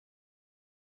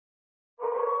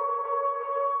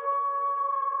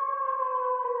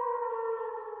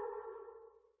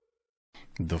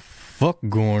The fuck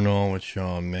going on with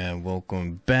y'all, man?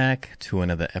 Welcome back to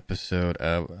another episode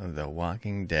of The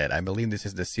Walking Dead. I believe this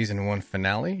is the season 1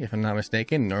 finale, if I'm not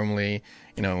mistaken. Normally,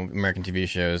 American TV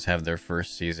shows have their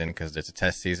first season because it's a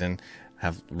test season,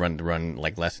 have run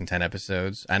like less than 10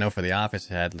 episodes. I know for The Office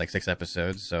it had like 6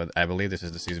 episodes, so I believe this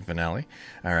is the season finale.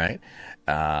 All right.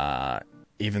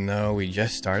 Even though we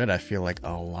just started, I feel like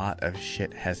a lot of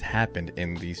shit has happened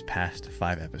in these past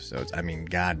 5 episodes. I mean,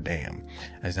 goddamn.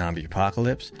 A zombie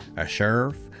apocalypse, a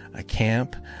sheriff, a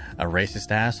camp, a racist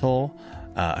asshole,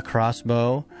 a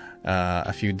crossbow,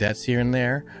 a few deaths here and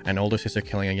there, an older sister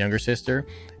killing a younger sister,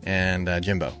 and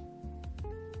Jimbo.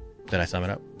 Did I sum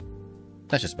it up?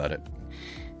 That's just about it.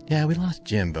 Yeah, we lost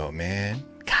Jimbo, man.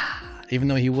 God. Even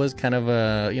though he was kind of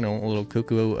a little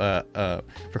cuckoo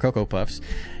for Cocoa Puffs,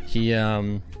 he,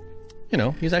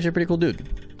 he's actually a pretty cool dude,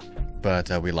 but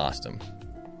we lost him,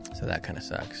 so that kind of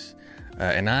sucks.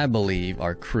 And I believe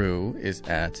our crew is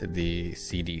at the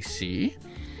CDC,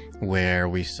 where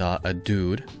we saw a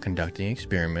dude conducting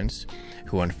experiments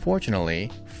who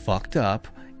unfortunately fucked up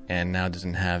and now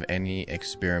doesn't have any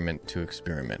experiment to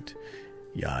experiment.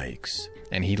 Yikes.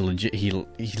 And he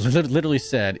literally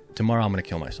said, tomorrow I'm gonna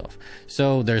kill myself.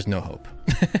 So there's no hope.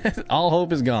 All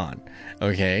hope is gone.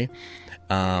 Okay.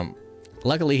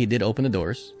 Luckily he did open the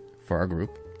doors for our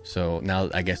group, so now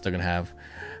I guess they're gonna have,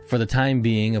 for the time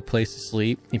being, a place to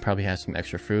sleep. He probably has some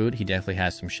extra food. He definitely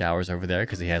has some showers over there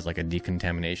because he has like a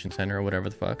decontamination center or whatever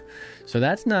the fuck, so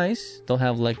that's nice. They'll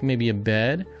have like maybe a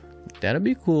bed. That'll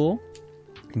be cool.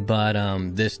 But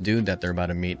this dude that they're about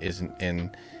to meet isn't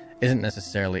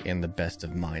necessarily in the best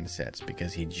of mindsets,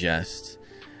 because he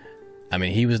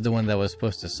was the one that was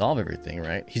supposed to solve everything,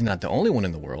 right? He's not the only one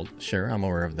in the world. Sure, I'm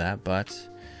aware of that, but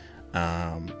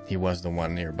he was the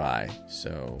one nearby.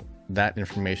 So that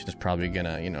information is probably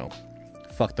gonna,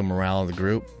 fuck the morale of the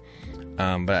group.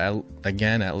 But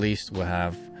again, at least we'll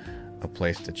have a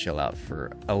place to chill out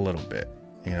for a little bit.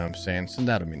 You know what I'm saying? So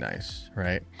that'll be nice,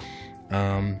 right?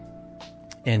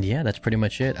 And yeah, that's pretty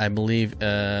much it. I believe,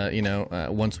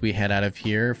 once we head out of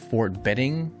here, Fort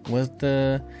Benning was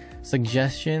the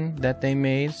suggestion that they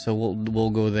made, so we'll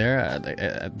go there.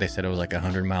 They said it was like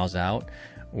 100 miles out,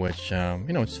 which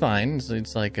it's fine.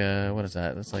 It's like what is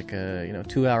that? It's like a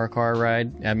 2-hour car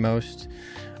ride at most,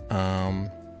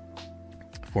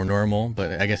 for normal.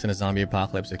 But I guess in a zombie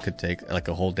apocalypse, it could take like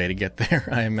a whole day to get there,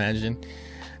 I imagine.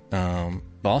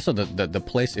 But also the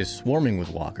place is swarming with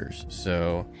walkers,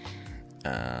 so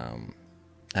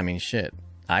shit.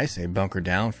 I say bunker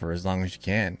down for as long as you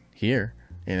can here,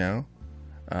 and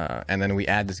then we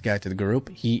add this guy to the group.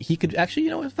 He could actually,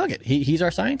 fuck it. He's our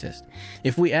scientist.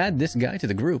 If we add this guy to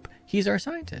the group, he's our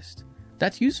scientist.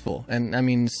 That's useful.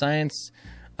 And science,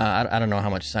 I don't know how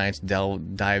much science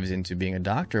dives into being a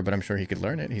doctor, but I'm sure he could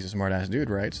learn it. He's a smart ass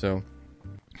dude, right? So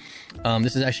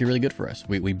this is actually really good for us.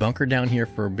 We bunker down here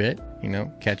for a bit,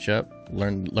 catch up,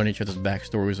 learn each other's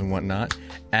backstories and whatnot.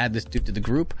 Add this dude to the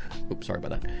group. Oops, sorry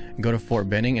about that. Go to Fort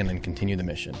Benning and then continue the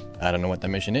mission. I don't know what the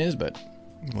mission is, but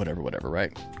whatever,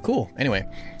 right? Cool. Anyway,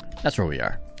 that's where we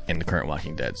are in the current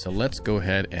Walking Dead. So let's go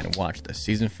ahead and watch the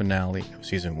season finale of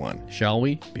season 1, shall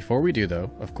we? Before we do,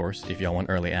 though, of course, if y'all want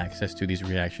early access to these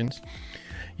reactions,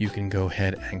 you can go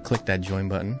ahead and click that join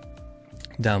button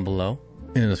down below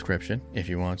in the description if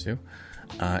you want to.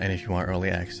 And if you want early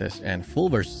access and full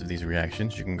versions of these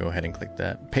reactions, you can go ahead and click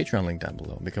that Patreon link down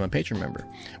below. Become a patron member.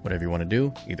 Whatever you want to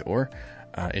do, either or.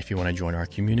 If you want to join our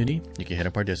community, you can hit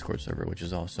up our Discord server, which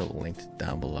is also linked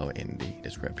down below in the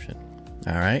description.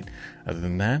 All right. Other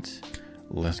than that,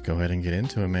 let's go ahead and get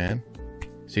into it, man.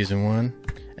 Season 1,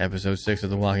 episode 6 of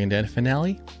The Walking Dead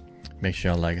finale. Make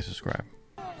sure y'all like and subscribe.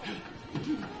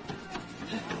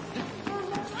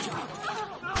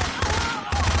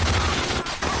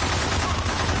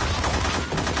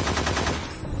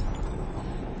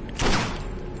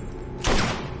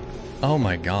 Oh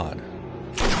my god.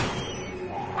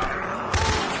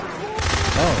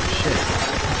 Oh shit.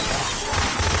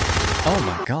 Oh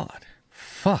my god.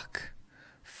 Fuck.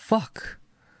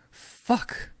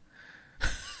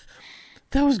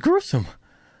 That was gruesome.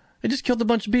 They just killed a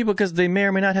bunch of people because they may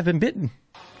or may not have been bitten.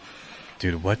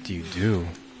 Dude, what do you do?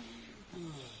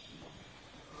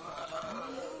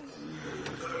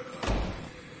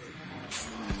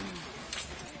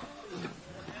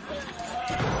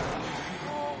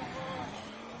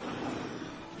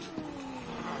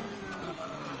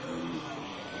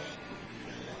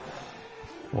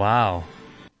 Wow.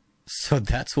 So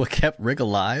that's what kept Rick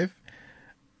alive?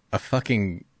 A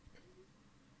fucking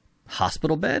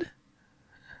hospital bed?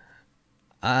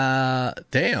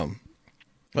 Damn.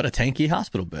 What a tanky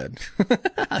hospital bed.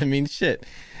 I mean, shit.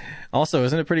 Also,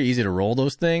 isn't it pretty easy to roll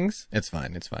those things? It's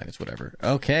fine. It's fine. It's whatever.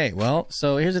 Okay, well,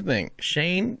 so here's the thing.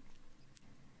 Shane,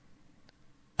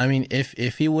 I mean,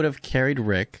 if he would have carried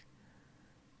Rick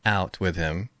out with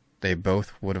him, they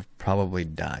both would have probably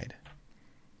died.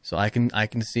 So I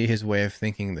can see his way of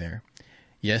thinking there.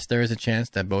 Yes, there is a chance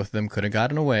that both of them could have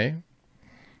gotten away,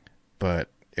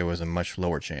 but it was a much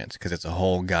lower chance because it's a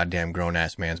whole goddamn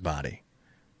grown-ass man's body.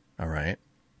 All right?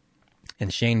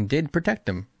 And Shane did protect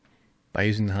him by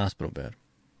using the hospital bed.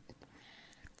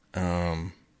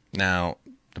 Now,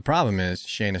 the problem is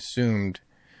Shane assumed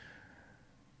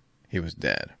he was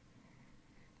dead.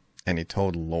 And he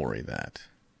told Lori that.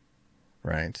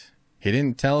 Right? He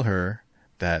didn't tell her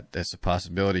that there's a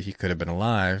possibility he could have been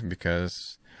alive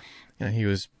because, you know, he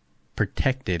was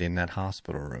protected in that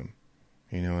hospital room.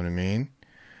 You know what I mean?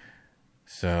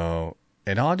 So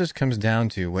it all just comes down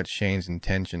to what Shane's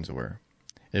intentions were.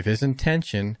 If his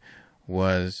intention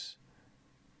was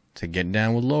to get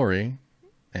down with Lori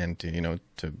and to, you know,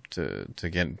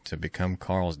 to become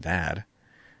Carl's dad,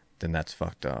 then that's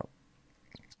fucked up.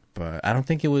 But I don't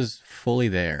think it was fully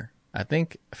there. I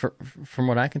think from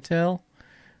what I can tell,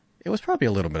 it was probably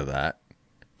a little bit of that.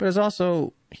 But it's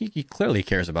also, he clearly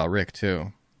cares about Rick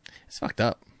too. It's fucked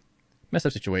up. Messed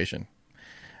up situation.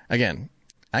 Again,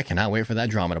 I cannot wait for that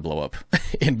drama to blow up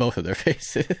in both of their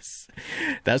faces.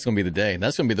 That's going to be the day.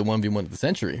 That's going to be the 1v1 of the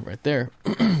century right there.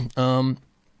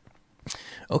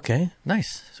 Okay,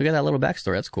 nice. So we got that little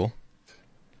backstory. That's cool.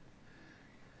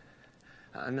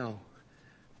 I know.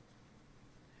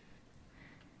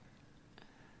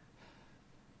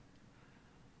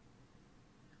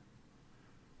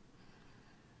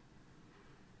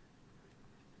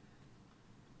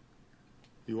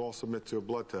 You all submit to a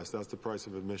blood test. That's the price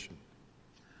of admission.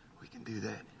 We can do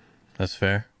that. That's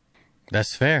fair.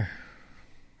 That's fair.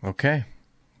 Okay.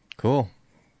 Cool.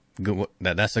 Good.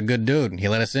 That's a good dude. He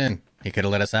let us in. He could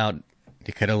have let us out.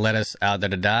 He could have let us out there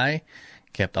to die.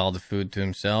 Kept all the food to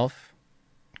himself.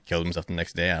 Killed himself the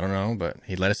next day. I don't know, but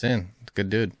he let us in. Good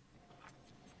dude.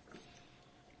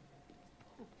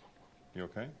 You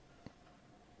okay?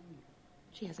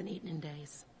 She hasn't eaten in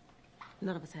days.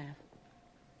 None of us have.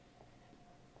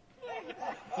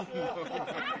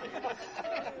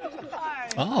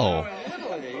 Oh.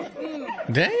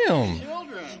 Damn.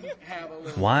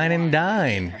 Wine and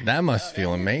dine. That must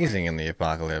feel amazing in the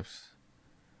apocalypse.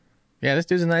 Yeah, this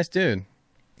dude's a nice dude.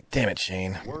 Damn it,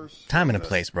 Shane. Time and a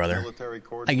place, brother.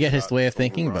 I get his way of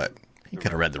thinking, but he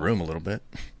could have read the room a little bit.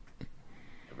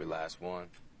 Every last one.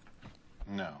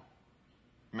 No.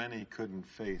 Many couldn't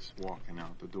face walking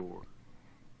out the door.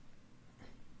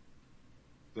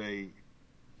 They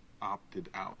opted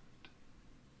out.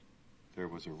 There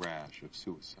was a rash of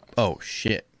suicide. Oh,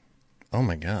 shit. Oh,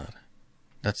 my God.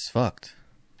 That's fucked.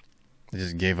 They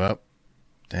just gave up?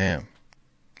 Damn.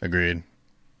 Agreed.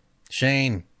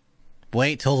 Shane,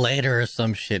 wait till later or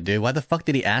some shit, dude. Why the fuck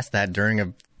did he ask that during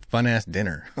a fun-ass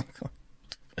dinner?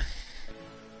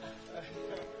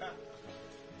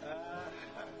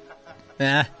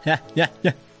 Yeah.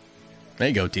 There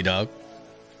you go, T-Dog.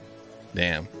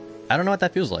 Damn. I don't know what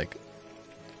that feels like.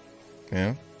 You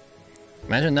know?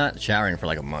 Imagine not showering for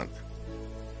like a month.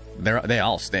 They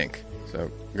all stink, so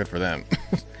good for them.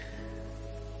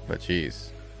 But jeez.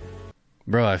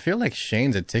 Bro, I feel like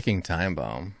Shane's a ticking time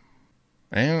bomb.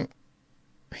 And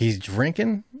he's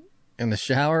drinking in the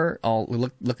shower, all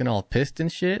looking all pissed and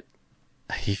shit.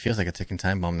 He feels like a ticking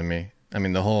time bomb to me. I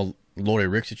mean, the whole Lori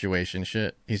Rick situation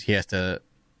shit. He has to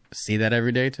see that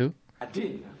every day too. I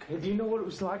did. Okay. Do you know what it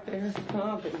was like there?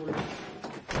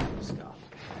 Stop.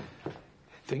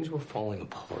 Things were falling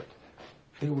apart.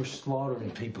 They were slaughtering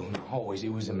people in the hallways.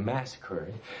 It was a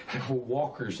massacre. There were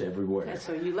walkers everywhere. And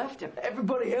so you left him.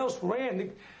 Everybody else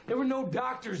ran. There were no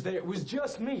doctors there. It was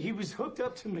just me. He was hooked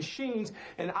up to machines,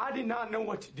 and I did not know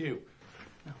what to do.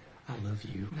 No, I love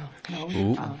you.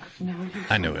 No.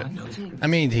 I knew it. I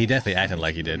mean, he definitely acted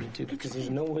like he did. Because there's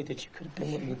no way that you could have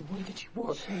been with me the way that you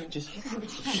were. Just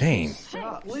Shane.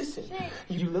 stop. Listen.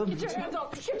 You love me too.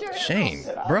 Shane,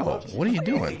 bro, what are you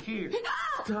doing? Here.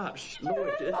 Stop.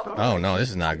 Lord. Oh no,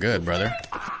 this is not good, brother.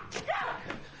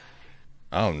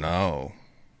 Oh no.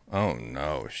 Oh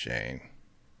no, Shane.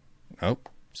 Nope.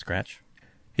 Scratch.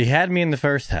 He had me in the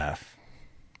first half.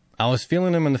 I was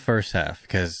feeling him in the first half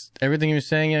because everything he was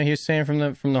saying, he was saying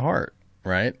from the heart,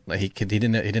 right? Like he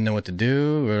didn't know what to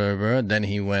do. Whatever. Then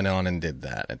he went on and did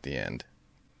that at the end.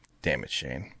 Damn it,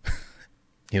 Shane.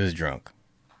 He was drunk,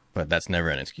 but that's never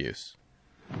an excuse.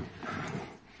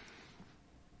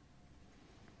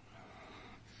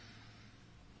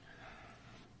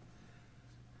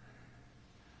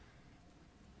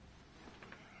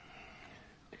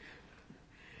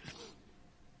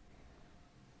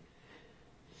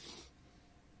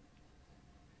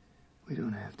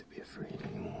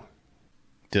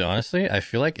 Dude, honestly, I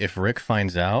feel like if Rick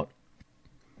finds out,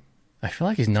 I feel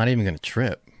like he's not even gonna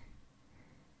trip.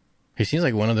 He seems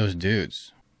like one of those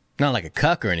dudes. Not like a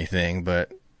cuck or anything,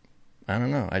 but I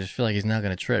don't know. I just feel like he's not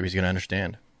gonna trip. He's gonna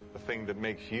understand. The thing that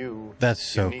makes you That's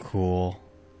so unique cool.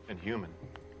 and human.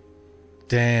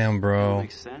 Damn, bro.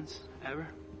 Makes sense, ever?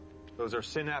 Those are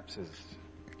synapses,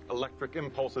 electric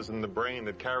impulses in the brain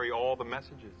that carry all the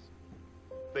messages.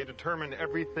 They determine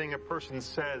everything a person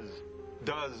says,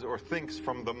 does, or thinks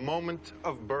from the moment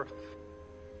of birth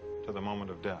to the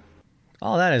moment of death.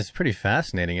 Oh, that is pretty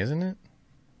fascinating, isn't it?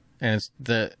 And it's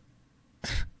the...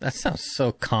 that sounds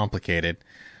so complicated.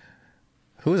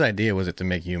 Whose idea was it to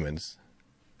make humans?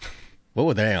 What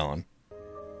were they on?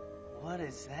 What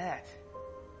is that?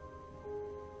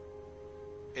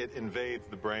 It invades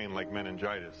the brain like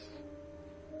meningitis.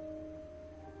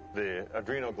 The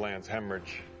adrenal glands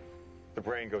hemorrhage, the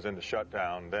brain goes into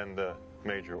shutdown, then the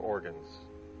major organs.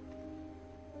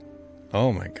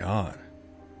 Oh my god.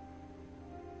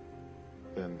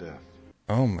 Then death.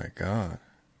 Oh my god.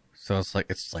 So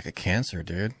it's like a cancer,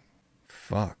 dude.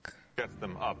 Fuck. Gets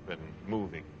them up and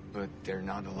moving. But they're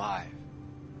not alive.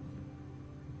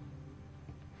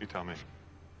 You tell me.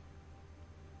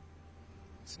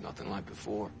 It's nothing like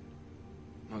before.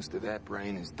 Most of that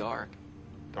brain is dark.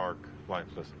 Dark,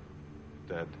 lifeless,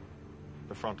 dead.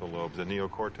 The frontal lobes, the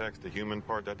neocortex, the human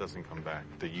part, that doesn't come back.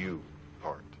 The you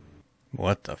part.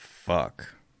 What the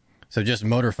fuck? So just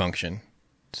motor function.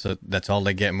 So that's all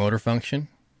they get, motor function?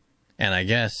 And I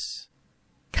guess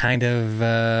kind of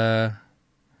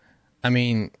I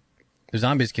mean, the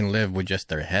zombies can live with just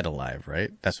their head alive,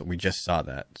 right? That's what we just saw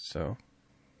that. So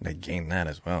they gain that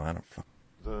as well. I don't fuck.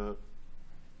 The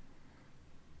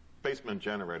basement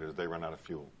generators, they run out of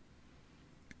fuel.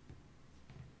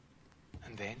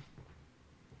 And then?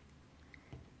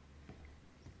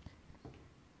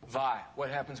 Vi, what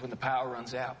happens when the power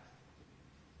runs out?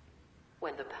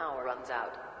 When the power runs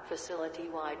out,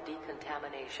 facility-wide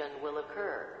decontamination will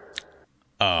occur.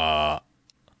 Oh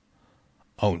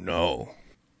no.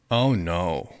 Oh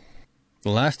no. The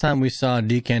last time we saw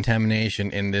decontamination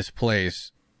in this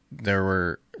place,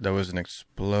 there was an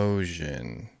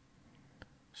explosion.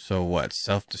 So what,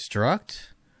 self-destruct?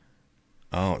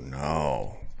 Oh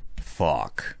no.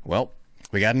 Fuck. Well,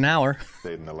 we got an hour.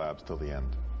 Stayed in the labs till the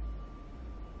end.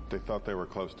 They thought they were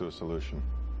close to a solution.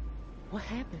 What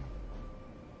happened?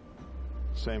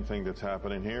 Same thing that's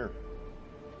happening here.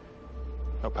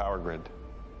 No power grid.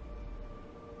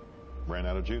 Ran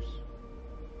out of juice.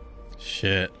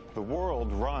 Shit. The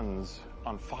world runs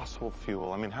on fossil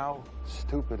fuel. I mean, how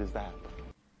stupid is that?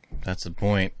 That's the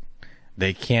point.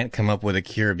 They can't come up with a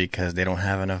cure because they don't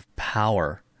have enough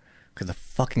power. Because the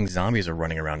fucking zombies are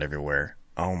running around everywhere.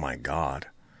 Oh my god.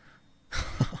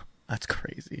 That's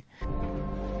crazy.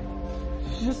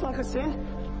 You just lock us in?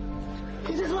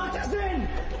 You just locked us in!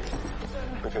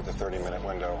 We've hit the 30-minute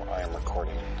window. I am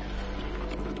recording.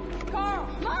 Carl!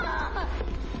 Mama!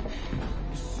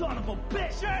 Son of a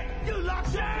bitch! Hey, you locked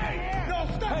us in! No,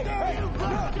 stop!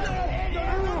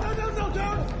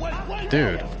 No,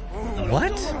 Dude,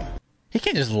 what? He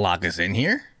can't just lock us in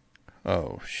here.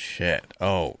 Oh shit.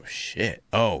 Oh shit.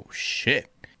 Oh shit.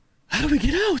 How do we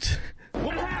get out?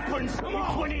 What happens? Come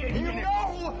on! 28 You minutes.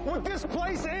 know what this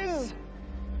place is?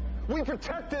 We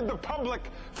protected the public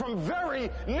from very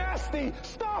nasty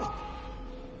stuff.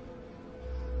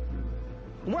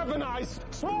 Weaponized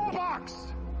smallpox.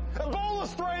 Ebola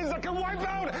strains that can wipe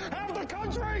out half the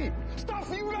country. Stuff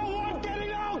you don't want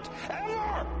getting out,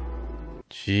 ever.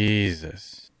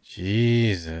 Jesus.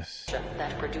 Jesus.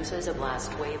 That produces a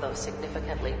blast wave of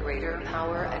significantly greater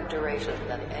power and duration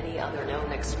than any other known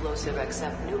explosive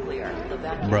except nuclear. The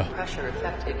vacuum Bruh. pressure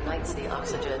effect ignites the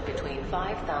oxygen between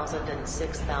 5,000 and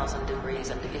 6,000 degrees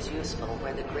and is useful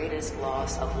where the greatest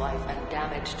loss of life and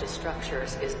damage to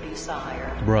structures is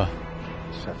desired. Bruh.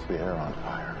 Sets the air on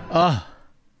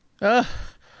fire.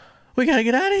 We gotta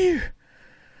get out of here.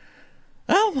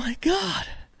 Oh my god.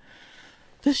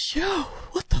 This show.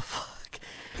 What the fuck?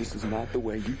 This is not the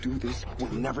way you do this. We'll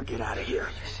never get out of here.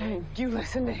 Shane, you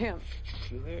listen to him.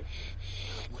 When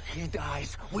he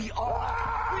dies, we all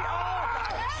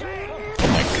die. Shane! Oh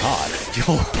my god. Yo.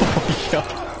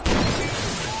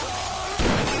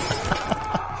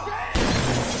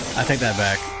 I take that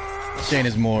back. Shane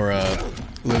is more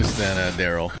loose than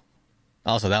Daryl.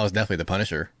 Also, that was definitely the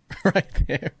Punisher right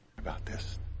there. About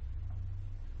this.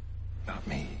 Not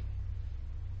me.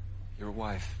 Your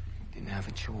wife didn't have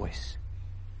a choice.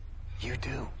 You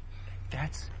do.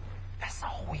 That's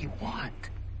all we want.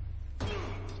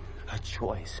 A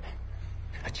choice.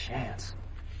 A chance.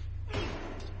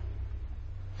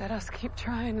 Let us keep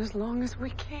trying as long as we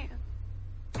can.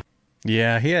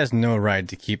 Yeah, he has no right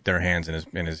to keep their hands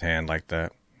in his hand like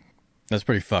that. That's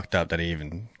pretty fucked up that he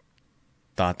even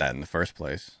thought that in the first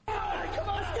place.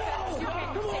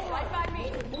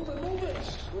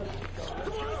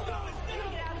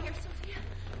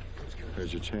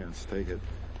 There's your chance. Take it.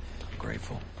 I'm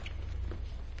grateful.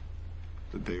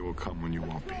 The day will come when you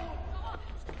won't be.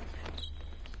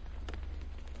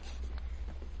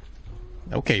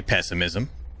 Okay,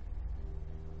 pessimism.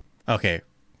 Okay,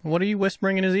 what are you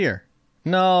whispering in his ear?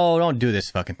 No, don't do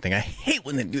this fucking thing. I hate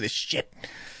when they do this shit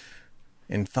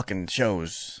in fucking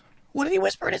shows. What did he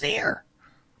whisper in his ear?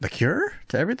 The cure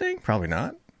to everything? Probably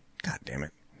not. God damn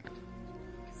it.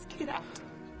 Just get out.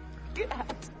 Get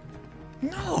out.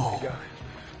 No.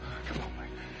 Come on, Mike.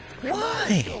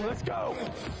 Why? Let's go.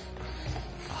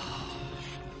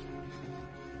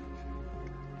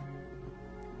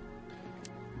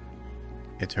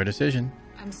 It's her decision.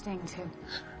 I'm staying too.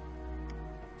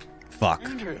 Fuck.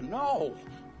 Andrea, no.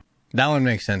 That one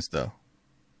makes sense though.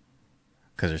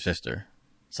 Cause her sister.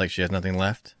 It's like she has nothing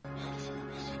left.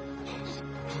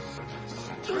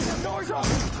 Doors up.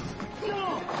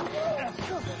 No.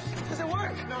 Does it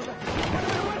work? No.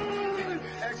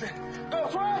 Exit. Go.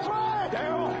 Try.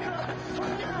 Down.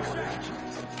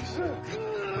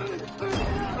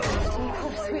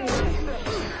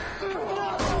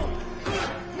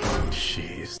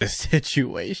 Jeez, this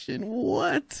situation.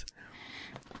 What?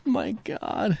 My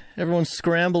God. Everyone's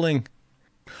scrambling.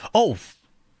 Oh.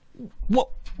 What?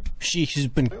 She's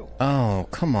been... Oh,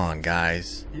 come on,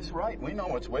 guys. He's right. We know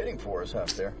what's waiting for us out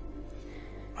there.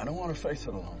 I don't want to face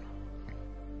it alone.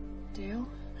 Do?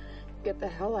 Get the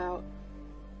hell out.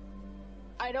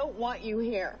 I don't want you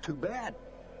here. Too bad.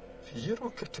 You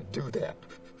don't get to do that.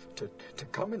 To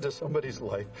come into somebody's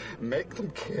life, make them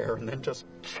care, and then just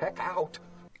check out.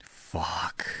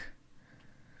 Fuck.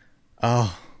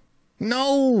 Oh.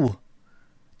 No!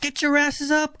 Get your asses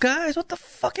up, guys. What the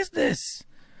fuck is this?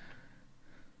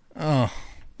 Oh.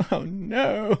 Oh,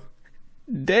 no.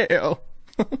 Dale.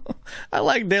 I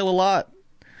like Dale a lot.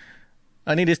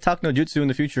 I need his talk no jutsu in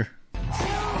the future.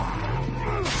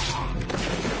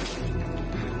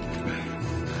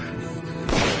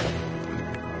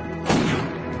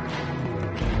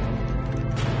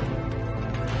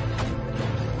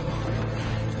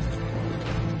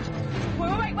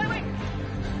 Wait.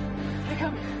 They're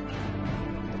coming.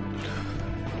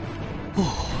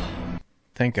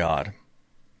 Thank God.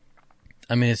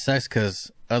 I mean, it sucks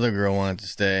because other girl wanted to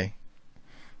stay,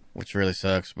 which really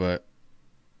sucks, but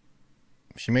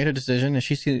she made her decision and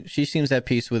she seems at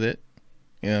peace with it,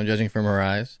 you know, judging from her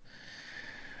eyes.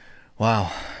 Wow.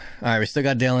 All right, we still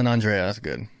got Dale and Andrea. That's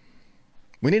good.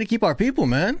 We need to keep our people,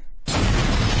 man. Wow.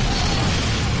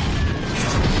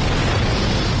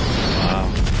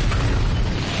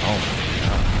 Oh, my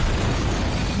God.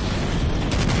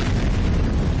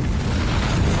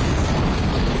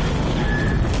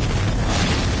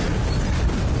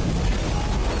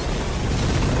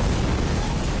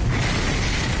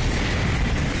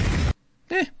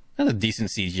 That's a decent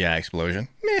CGI explosion.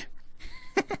 Meh.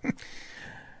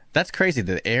 That's crazy.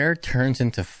 The air turns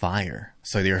into fire.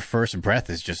 So your first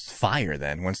breath is just fire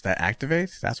then. Once that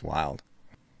activates, that's wild.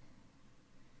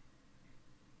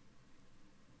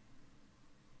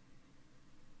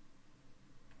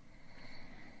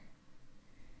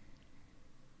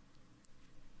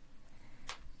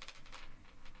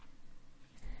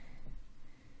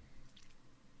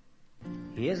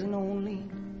 Yes and only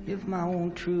if my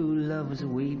own true love is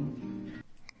waiting.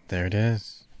 There it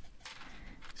is.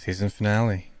 Season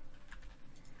finale.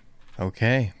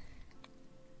 Okay.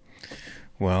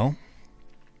 Well,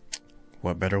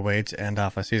 what better way to end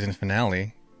off a season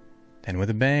finale than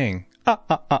with a bang?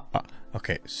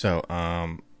 Okay, so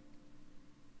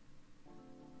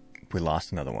we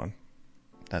lost another one.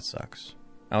 That sucks.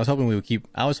 I was hoping we would keep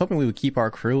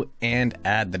our crew and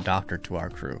add the doctor to our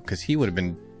crew, because he would have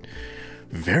been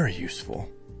very useful.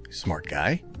 Smart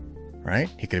guy, right?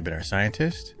 He could have been our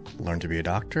scientist, learned to be a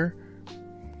doctor,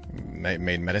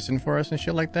 made medicine for us and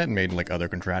shit like that, and made like other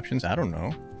contraptions. I don't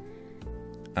know.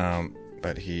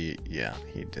 But he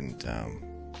didn't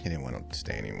want to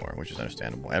stay anymore, which is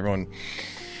understandable.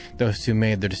 Those two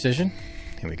made their decision,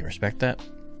 and we can respect that.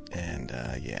 And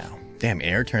yeah, damn,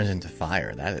 air turns into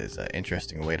fire. That is an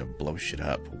interesting way to blow shit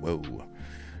up. Whoa.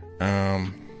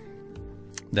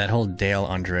 That whole Dale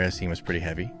Andrea scene was pretty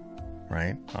heavy,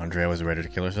 right? Andrea was ready to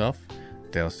kill herself.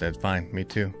 Dale said, "Fine, me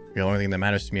too. You're the only thing that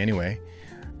matters to me anyway."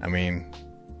 I mean,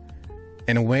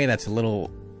 in a way, that's a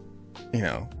little, you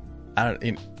know,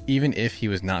 even if he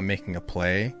was not making a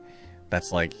play,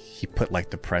 that's like he put like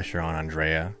the pressure on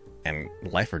Andrea, and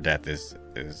life or death is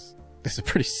this is a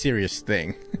pretty serious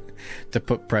thing to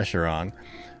put pressure on.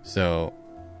 So,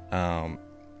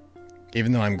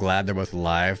 even though I'm glad they're both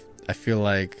alive, I feel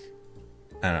like,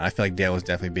 I don't know, I feel like Dale was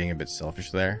definitely being a bit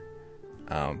selfish there.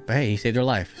 But hey, he saved her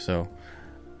life, so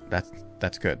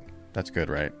that's good. That's good,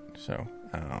 right? So,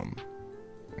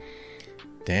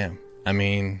 damn. I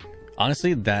mean,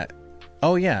 honestly,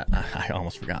 oh yeah, I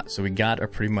almost forgot. So we got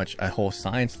pretty much a whole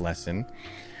science lesson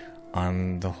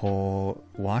on the whole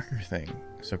Walker thing.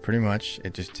 So pretty much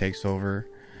it just takes over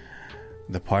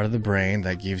the part of the brain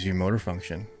that gives you motor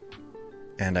function.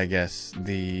 And I guess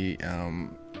the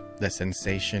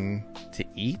sensation to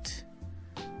eat,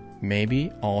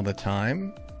 maybe all the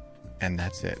time, and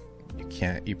that's it.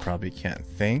 You probably can't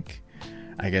think.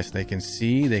 I guess they can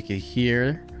see, they can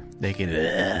hear, they can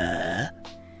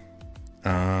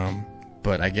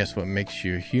but I guess what makes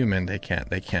you human, they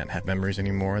can't have memories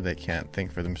anymore, they can't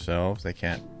think for themselves, they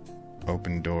can't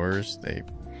open doors, they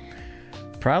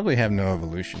probably have no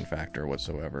evolution factor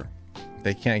whatsoever.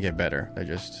 They can't get better. They're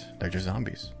just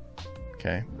zombies.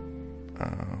 Okay?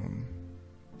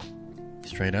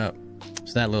 Straight up.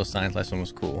 So that little science lesson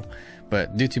was cool.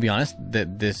 But dude, to be honest,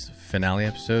 this finale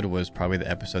episode was probably the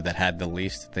episode that had the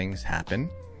least things happen.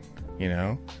 You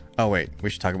know? Oh wait, we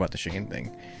should talk about the Shane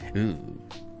thing. Ooh.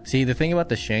 See, the thing about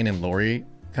the Shane and Lori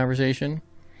conversation,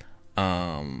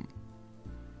 I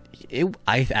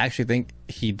actually think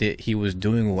he was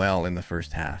doing well in the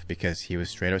first half because he was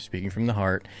straight up speaking from the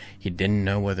heart. He didn't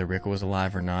know whether Rick was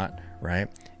alive or not, right?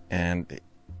 And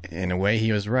in a way,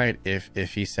 he was right.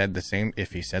 If he said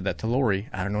that to Lori,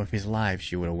 I don't know if he's alive,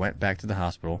 she would have went back to the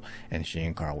hospital and she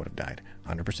and Carl would have died.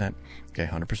 100%. Okay,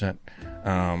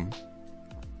 100%.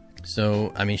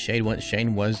 So, I mean,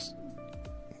 Shane was,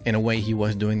 in a way, he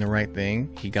was doing the right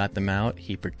thing. He got them out.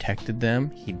 He protected them.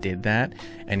 He did that.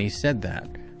 And he said that.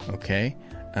 Okay?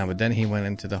 But then he went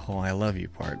into the whole I love you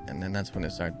part. And then that's when he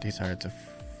started to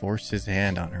force his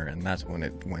hand on her. And that's when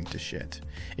it went to shit.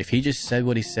 If he just said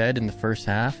what he said in the first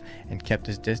half and kept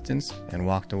his distance and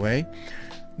walked away,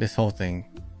 this whole thing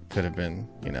could have been,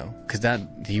 you know, because that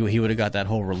he would have got that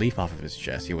whole relief off of his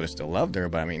chest. He would have still loved her.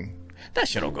 But I mean, that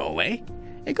shit'll go away.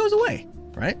 It goes away,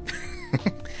 right?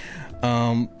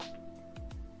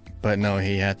 But no,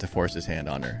 he had to force his hand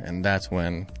on her, and that's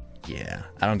when, yeah,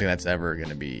 I don't think that's ever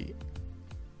gonna be.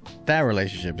 That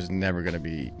relationship is never gonna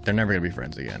be. They're never gonna be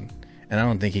friends again, and I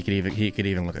don't think he could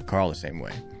even look at Carl the same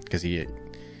way because he,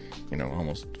 you know,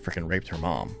 almost freaking raped her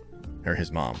mom, or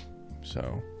his mom.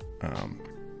 So,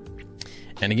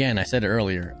 and again, I said it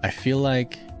earlier. I feel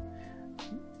like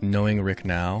knowing Rick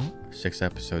now, 6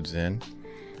 episodes in,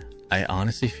 I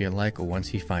honestly feel like once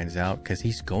he finds out, because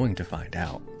he's going to find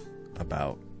out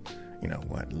about, you know,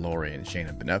 what Lori and Shane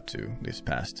have been up to this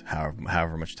past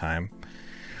however much time.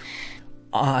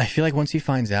 I feel like once he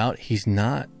finds out, he's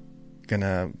not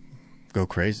gonna go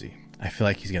crazy. I feel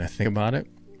like he's gonna think about it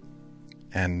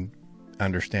and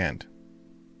understand.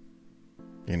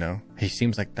 You know, he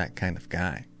seems like that kind of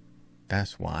guy.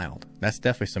 That's wild. That's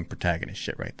definitely some protagonist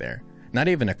shit right there. Not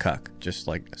even a cuck, just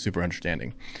like super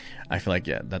understanding. I feel like,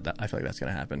 yeah, I feel like that's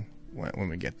gonna happen when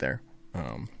we get there.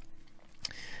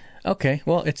 Okay,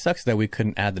 well, it sucks that we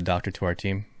couldn't add the doctor to our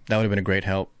team. That would have been a great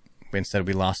help. Instead,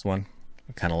 we lost one.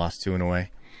 We kind of lost 2 in a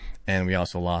way, and we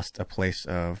also lost a place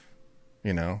of,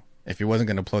 you know, if he wasn't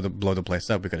gonna blow the place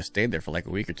up, we could have stayed there for like a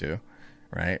week or 2,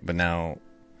 right? But now,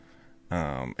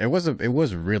 it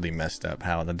was really messed up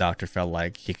how the doctor felt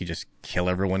like he could just kill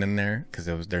everyone in there because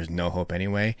there's no hope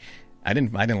anyway. I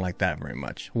didn't like that very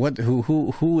much.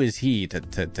 Who is he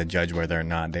to judge whether or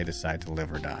not they decide to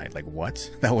live or die? Like what?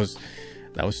 That was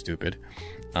stupid.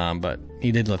 But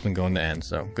he did let them go in the end,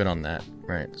 so good on that,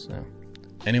 right? So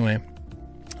anyway,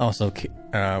 also,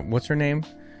 what's her name?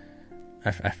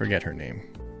 I forget her name.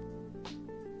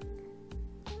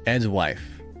 Ed's wife.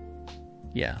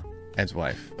 Yeah, Ed's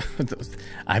wife.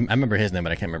 I remember his name,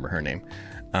 but I can't remember her name.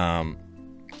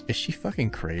 Is she fucking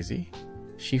crazy?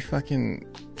 She fucking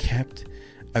kept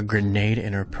a grenade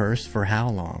in her purse for how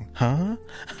long? Huh?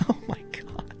 Oh my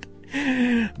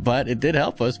god. But it did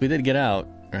help us. We did get out,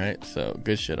 right? So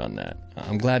good shit on that.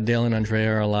 I'm glad Dale and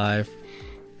Andrea are alive.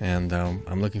 And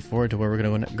I'm looking forward to where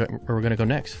we're gonna go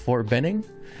next. Fort Benning?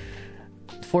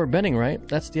 Fort Benning, right?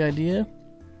 That's the idea.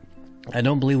 I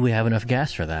don't believe we have enough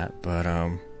gas for that, but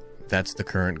that's the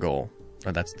current goal.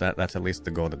 That's at least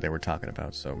the goal that they were talking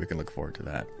about, so we can look forward to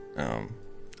that.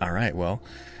 All right, well,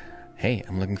 hey,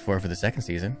 I'm looking forward for the second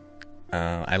season.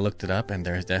 I looked it up, and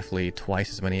there's definitely twice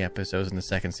as many episodes in the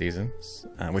second season,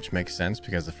 which makes sense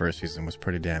because the first season was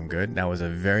pretty damn good. That was a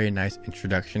very nice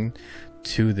introduction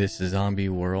to this zombie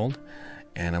world,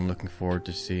 and I'm looking forward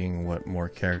to seeing what more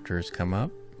characters come up.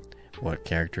 what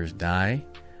characters die,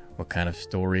 what kind of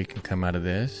story can come out of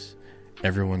this,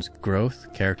 everyone's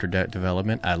growth, character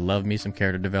development. I love me some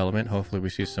character development. Hopefully we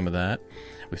see some of that.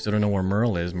 We still don't know where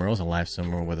Merle is. Merle's alive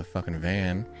somewhere with a fucking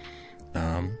van.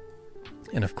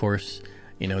 And of course,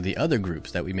 you know, the other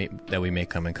groups that we may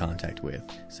come in contact with.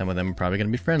 Some of them are probably going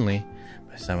to be friendly,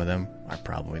 but some of them are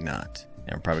probably not.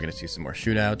 And we're probably going to see some more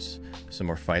shootouts, some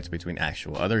more fights between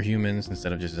actual other humans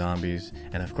instead of just zombies.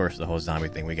 And of course, the whole zombie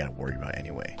thing we got to worry about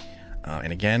anyway.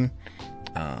 And again,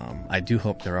 I do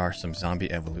hope there are some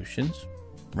zombie evolutions,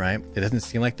 right? It doesn't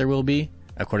seem like there will be,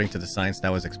 according to the science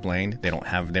that was explained. They don't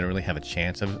really have a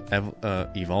chance of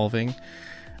evolving.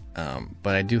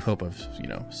 But I do hope of, you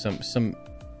know, some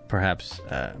perhaps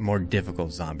more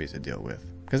difficult zombies to deal with,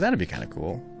 because that'd be kind of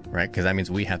cool. Right, because that means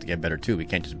we have to get better too. We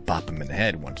can't just bop them in the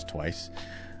head once, twice.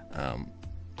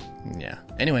 Yeah.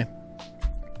 Anyway,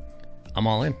 I'm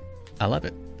all in. I love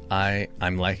it.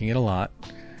 I'm liking it a lot.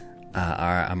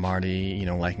 I'm already, you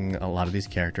know, liking a lot of these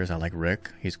characters. I like Rick.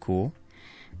 He's cool.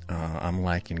 I'm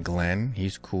liking Glenn.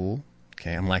 He's cool.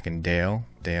 Okay. I'm liking Dale.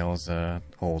 Dale's a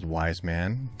old wise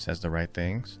man. Says the right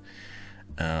things.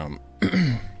 And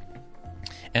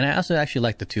I also actually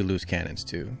like the two loose cannons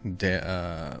too.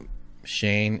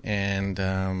 Shane and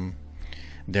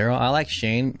Daryl. I like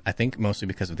Shane, I think mostly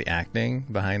because of the acting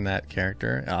behind that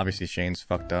character. Obviously Shane's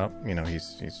fucked up, you know,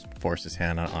 he's forced his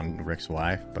hand on Rick's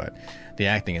wife, but the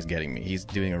acting is getting me. He's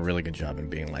doing a really good job in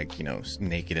being, like, you know,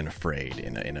 naked and afraid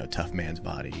in a tough man's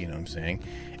body, you know what I'm saying?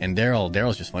 And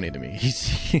Daryl's just funny to me.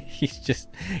 He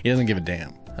doesn't give a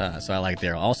damn. So I like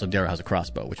Daryl. Also, Daryl has a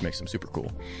crossbow, which makes him super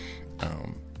cool.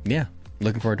 Yeah,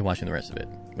 looking forward to watching the rest of it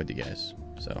with you guys.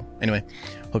 So anyway,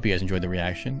 hope you guys enjoyed the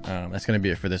reaction. That's going to be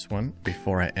it for this one.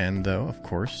 Before I end, though, of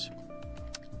course,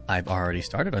 I've already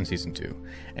started on Season 2,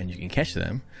 and you can catch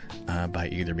them by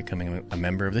either becoming a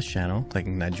member of this channel,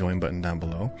 clicking that join button down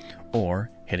below,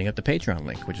 or hitting up the Patreon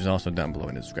link, which is also down below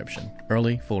in the description.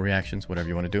 Early, full reactions, whatever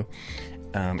you want to do.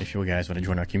 If you guys want to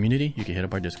join our community, you can hit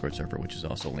up our Discord server, which is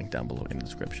also linked down below in the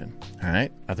description. All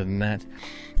right, other than that,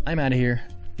 I'm out of here.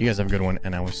 You guys have a good one,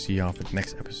 and I will see y'all for the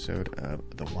next episode of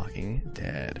The Walking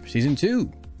Dead, Season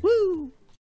 2. Woo!